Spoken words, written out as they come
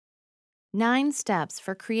9 steps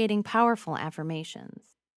for creating powerful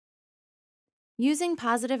affirmations. Using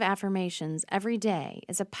positive affirmations every day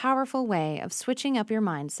is a powerful way of switching up your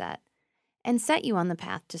mindset and set you on the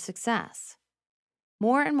path to success.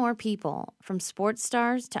 More and more people, from sports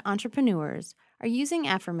stars to entrepreneurs, are using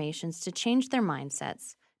affirmations to change their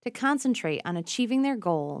mindsets, to concentrate on achieving their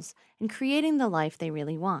goals and creating the life they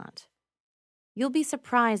really want. You'll be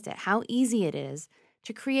surprised at how easy it is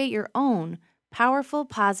to create your own powerful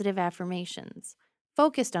positive affirmations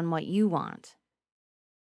focused on what you want.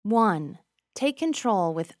 1. Take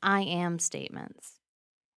control with I am statements.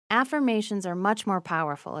 Affirmations are much more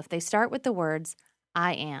powerful if they start with the words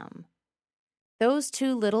I am. Those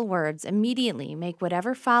 2 little words immediately make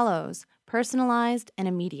whatever follows personalized and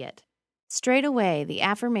immediate. Straight away, the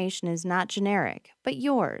affirmation is not generic, but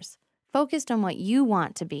yours, focused on what you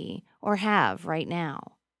want to be or have right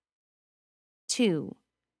now. 2.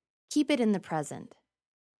 Keep it in the present.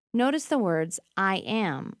 Notice the words I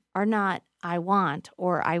am are not I want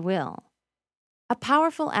or I will. A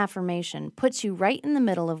powerful affirmation puts you right in the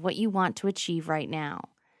middle of what you want to achieve right now.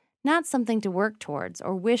 Not something to work towards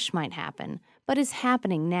or wish might happen, but is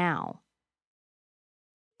happening now.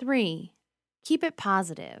 3. Keep it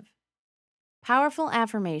positive. Powerful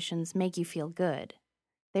affirmations make you feel good.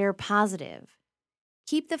 They are positive.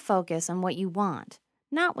 Keep the focus on what you want,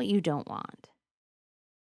 not what you don't want.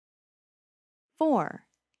 4.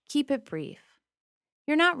 Keep it brief.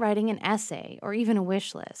 You're not writing an essay or even a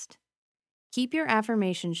wish list. Keep your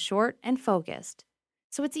affirmations short and focused,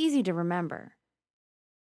 so it's easy to remember.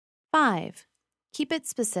 5. Keep it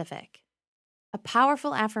specific. A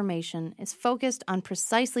powerful affirmation is focused on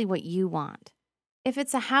precisely what you want. If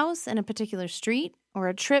it's a house in a particular street, or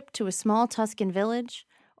a trip to a small Tuscan village,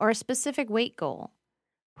 or a specific weight goal,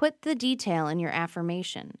 put the detail in your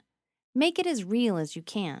affirmation. Make it as real as you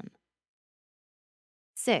can.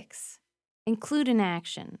 6. Include an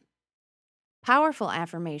action. Powerful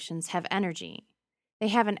affirmations have energy. They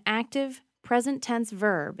have an active, present tense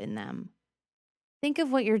verb in them. Think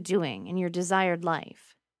of what you're doing in your desired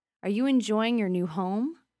life. Are you enjoying your new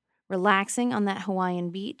home? Relaxing on that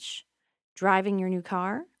Hawaiian beach? Driving your new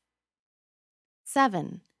car?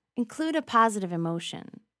 7. Include a positive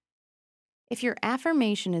emotion. If your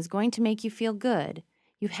affirmation is going to make you feel good,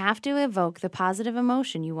 you have to evoke the positive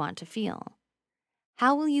emotion you want to feel.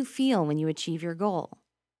 How will you feel when you achieve your goal?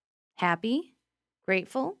 Happy?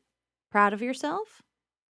 Grateful? Proud of yourself?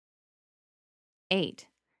 8.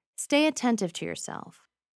 Stay attentive to yourself.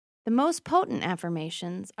 The most potent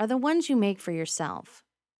affirmations are the ones you make for yourself.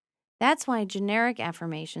 That's why generic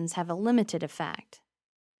affirmations have a limited effect.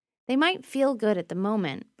 They might feel good at the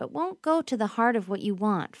moment, but won't go to the heart of what you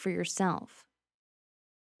want for yourself.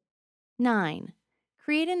 9.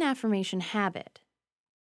 Create an affirmation habit.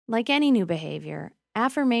 Like any new behavior,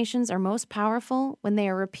 affirmations are most powerful when they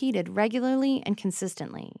are repeated regularly and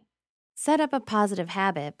consistently. Set up a positive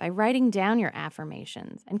habit by writing down your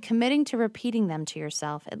affirmations and committing to repeating them to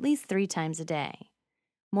yourself at least 3 times a day.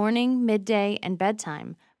 Morning, midday, and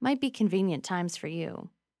bedtime might be convenient times for you.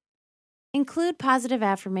 Include positive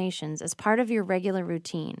affirmations as part of your regular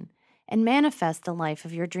routine and manifest the life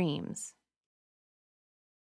of your dreams.